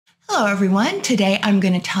Hello, everyone. Today I'm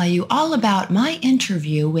going to tell you all about my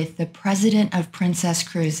interview with the president of Princess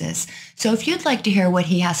Cruises. So if you'd like to hear what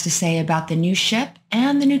he has to say about the new ship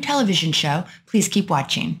and the new television show, please keep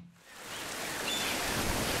watching.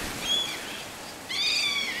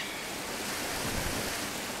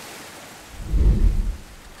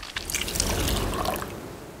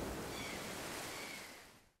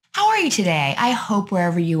 How are you today? I hope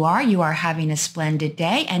wherever you are having a splendid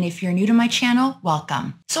day. And if you're new to my channel,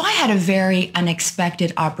 welcome. So I had a very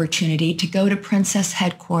unexpected opportunity to go to Princess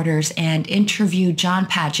headquarters and interview John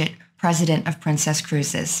Padgett, president of Princess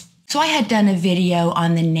Cruises. So I had done a video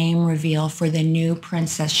on the name reveal for the new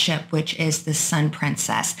Princess ship, which is the Sun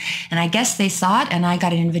Princess. And I guess they saw it, and I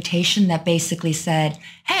got an invitation that basically said,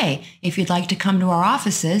 hey, if you'd like to come to our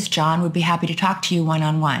offices, John would be happy to talk to you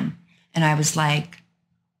one-on-one. And I was like,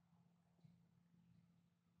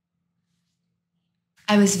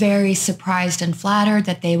 I was very surprised and flattered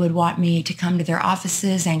that they would want me to come to their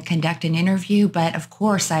offices and conduct an interview, but of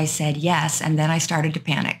course I said yes, and then I started to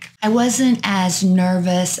panic. I wasn't as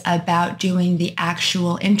nervous about doing the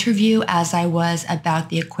actual interview as I was about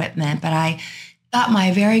the equipment, but I got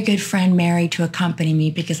my very good friend Mary to accompany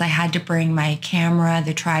me because I had to bring my camera,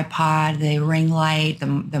 the tripod, the ring light,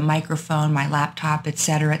 the microphone, my laptop,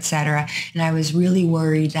 etc., etc. And I was really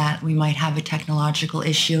worried that we might have a technological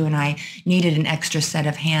issue and I needed an extra set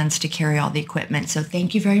of hands to carry all the equipment. So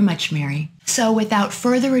thank you very much, Mary. So without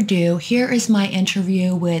further ado, here is my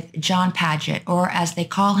interview with John Padgett, or as they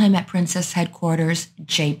call him at Princess headquarters,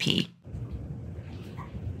 JP.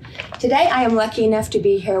 Today, I am lucky enough to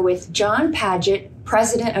be here with John Padgett,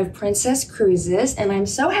 president of Princess Cruises, and I'm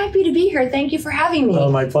so happy to be here. Thank you for having me.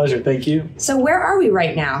 Oh, my pleasure. Thank you. So where are we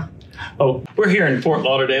right now? Oh, we're here in Fort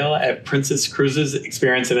Lauderdale at Princess Cruises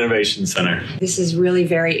Experience and Innovation Center. This is really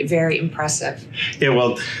very, very impressive. Yeah,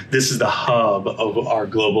 well, this is the hub of our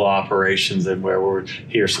global operations and where we're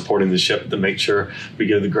here supporting the ship to make sure we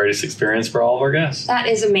give the greatest experience for all of our guests. That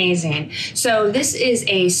is amazing. So this is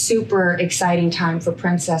a super exciting time for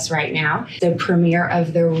Princess right now. The premiere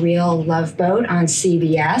of The Real Love Boat on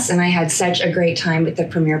CBS, and I had such a great time with the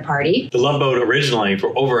premiere party. The Love Boat originally,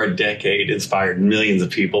 for over a decade, inspired millions of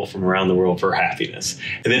people from around the world for happiness.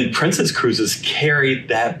 And then Princess Cruises carried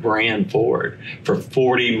that brand forward for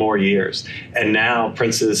 40 more years. And now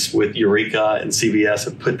Princess with Eureka and CBS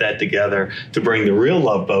have put that together to bring the Real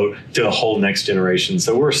Love Boat to a whole next generation.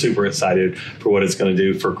 So we're super excited for what it's going to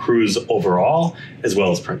do for cruise overall, as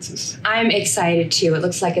well as Princess. I'm excited too. It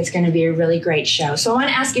looks like it's going to be a really great show. So I want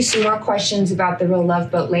to ask you some more questions about the Real Love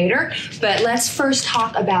Boat later, but let's first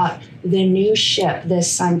talk about the new ship, the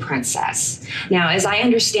Sun Princess. Now, as I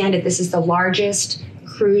understand it, this is the largest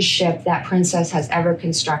cruise ship that Princess has ever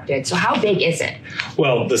constructed. So how big is it?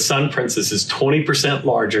 Well, the Sun Princess is 20%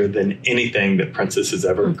 larger than anything that Princess has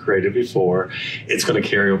ever created before. It's going to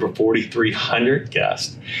carry over 4,300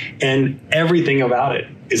 guests, and everything about it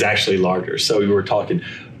is actually larger. So we were talking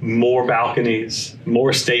more balconies,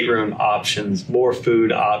 more stateroom options, more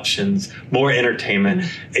food options, more entertainment,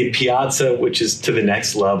 a piazza, which is to the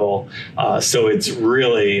next level. So it's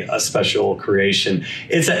really a special creation.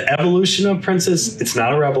 It's an evolution of Princess. It's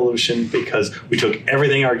not a revolution because we took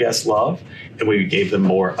everything our guests love and we gave them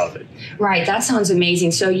more of it. Right. That sounds amazing.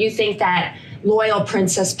 So you think that loyal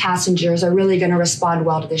Princess passengers are really going to respond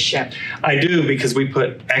well to this ship? I do, because we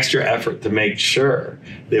put extra effort to make sure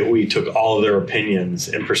that we took all of their opinions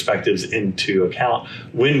and perspectives into account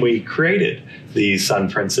when we created the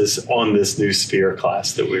Sun Princess on this new Sphere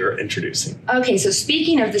class that we were introducing. Okay, so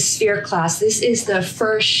speaking of the Sphere class, this is the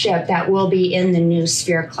first ship that will be in the new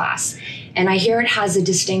Sphere class. And I hear it has a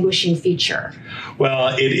distinguishing feature.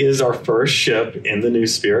 Well, it is our first ship in the new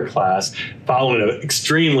Sphere class, following an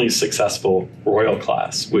extremely successful Royal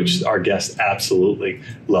class, which our guests absolutely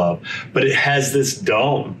love. But it has this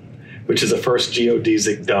dome, which is the first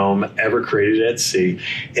geodesic dome ever created at sea.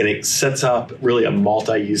 And it sets up really a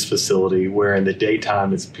multi-use facility where in the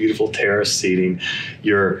daytime it's beautiful terrace seating.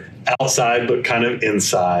 You're outside but kind of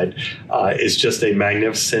inside. It's just a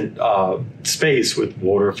magnificent space with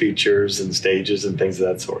water features and stages and things of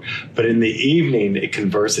that sort. But in the evening, it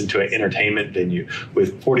converts into an entertainment venue.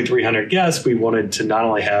 With 4,300 guests, we wanted to not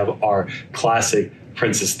only have our classic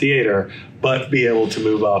Princess Theater, but be able to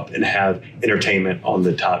move up and have entertainment on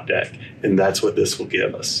the top deck. And that's what this will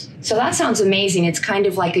give us. So that sounds amazing. It's kind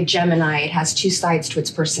of like a Gemini. It has two sides to its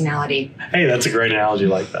personality. Hey, that's a great analogy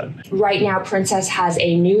like that. Right now, Princess has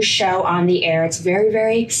a new show on the air. It's very,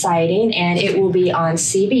 very exciting, and it will be on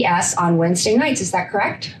CBS on Wednesday nights. Is that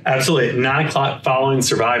correct? Absolutely. At 9 o'clock following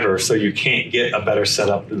Survivor, so you can't get a better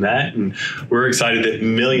setup than that. And we're excited that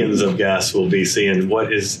millions of guests will be seeing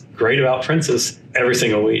what is great about Princess every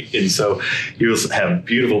single week. And so you'll have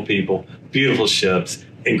beautiful people, beautiful ships,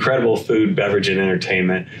 incredible food, beverage, and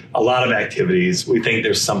entertainment, a lot of activities. We think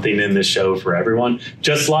there's something in this show for everyone,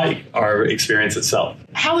 just like our experience itself.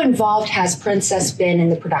 How involved has Princess been in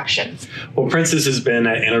the production? Well, Princess has been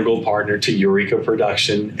an integral partner to Eureka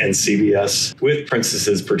Production and CBS. With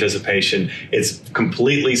Princess's participation, it's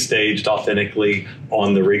completely staged authentically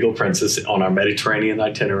on the Regal Princess on our Mediterranean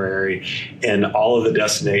itinerary, and all of the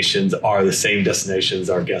destinations are the same destinations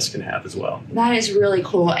our guests can have as well. That is really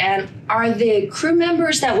cool. And are the crew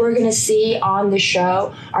members that we're going to see on the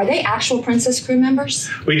show, are they actual Princess crew members?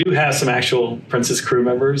 We do have some actual Princess crew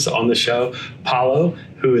members on the show. Paulo,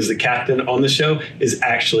 who is the captain on the show, is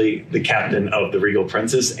actually the captain of the Regal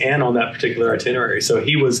Princess and on that particular itinerary. So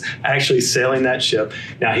he was actually sailing that ship.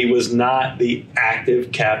 Now, he was not the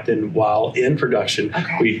active captain while in production.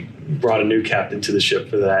 Okay. We brought a new captain to the ship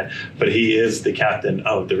for that, but he is the captain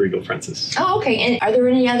of the Regal Princess. Oh, okay. And are there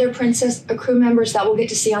any other Princess crew members that we'll get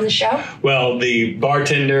to see on the show? Well, the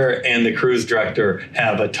bartender and the cruise director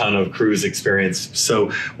have a ton of cruise experience.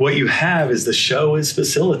 So what you have is the show is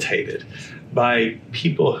facilitated by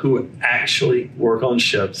people who actually work on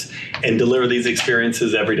ships and deliver these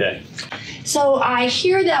experiences every day. So I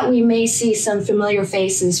hear that we may see some familiar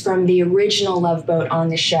faces from the original Love Boat on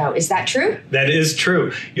the show. Is that true? That is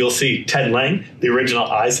true. You'll see Ted Lang, the original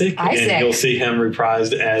Isaac, and you'll see him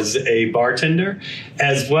reprised as a bartender,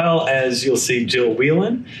 as well as you'll see Jill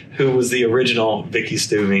Whelan, who was the original Vicky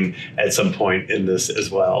Stuving at some point in this as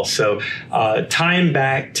well. So tying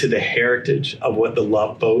back to the heritage of what the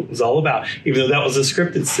Love Boat was all about, even though that was a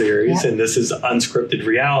scripted series, and this is unscripted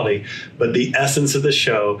reality, but the essence of the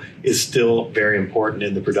show is still very important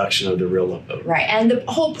in the production of the real Love Boat. Right. And the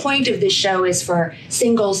whole point of this show is for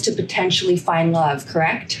singles to potentially find love,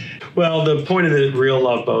 correct? Well, the point of the real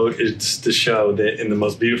Love Boat is to show that in the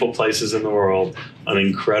most beautiful places in the world, on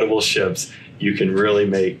incredible ships, you can really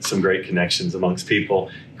make some great connections amongst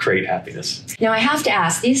people, create happiness. Now, I have to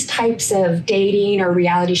ask, these types of dating or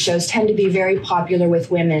reality shows tend to be very popular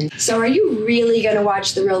with women. So are you really going to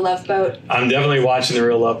watch The Real Love Boat? I'm definitely watching The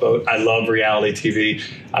Real Love Boat. I love reality TV.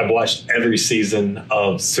 I've watched every season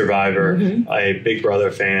of Survivor, a Big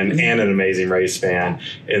Brother fan and an Amazing Race fan.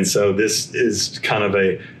 And so this is kind of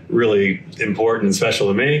a really important and special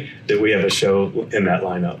to me that we have a show in that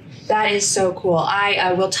lineup. That is so cool.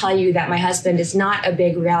 I will tell you that my husband is not a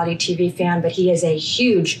big reality TV fan, but he is a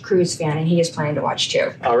huge cruise fan, and he is planning to watch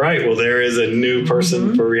too. All right. Well, there is a new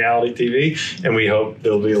person for reality TV, and we hope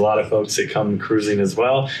there'll be a lot of folks that come cruising as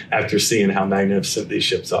well after seeing how magnificent these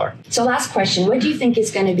ships are. So last question, what do you think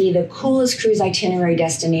is going to be the coolest cruise itinerary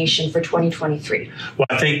destination for 2023? Well,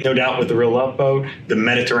 I think no doubt with the Real Love Boat, the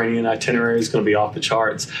Mediterranean itinerary is going to be off the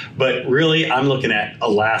charts. But really, I'm looking at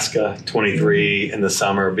Alaska 23 in the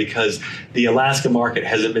summer because the Alaska market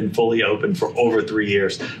hasn't been fully open for over 3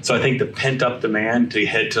 years. So I think the pent-up demand to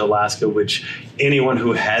head to Alaska, which anyone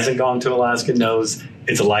who hasn't gone to Alaska knows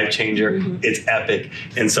it's a life changer. It's epic.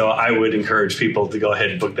 And so I would encourage people to go ahead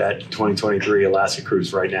and book that 2023 Alaska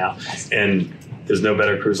cruise right now. And there's no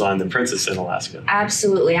better cruise line than Princess in Alaska.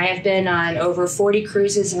 Absolutely. I have been on over 40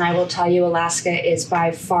 cruises, and I will tell you Alaska is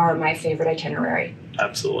by far my favorite itinerary.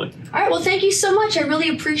 Absolutely. All right. Well, thank you so much. I really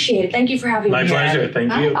appreciate it. Thank you for having me. My pleasure.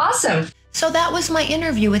 Thank you. Awesome. So that was my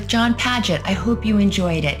interview with John Padgett. I hope you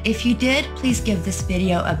enjoyed it. If you did, please give this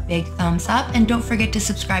video a big thumbs up and don't forget to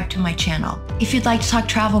subscribe to my channel. If you'd like to talk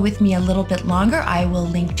travel with me a little bit longer, I will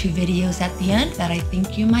link to videos at the end that I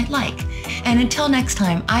think you might like. And until next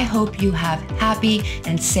time, I hope you have happy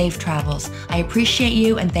and safe travels. I appreciate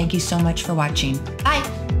you and thank you so much for watching.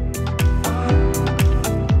 Bye.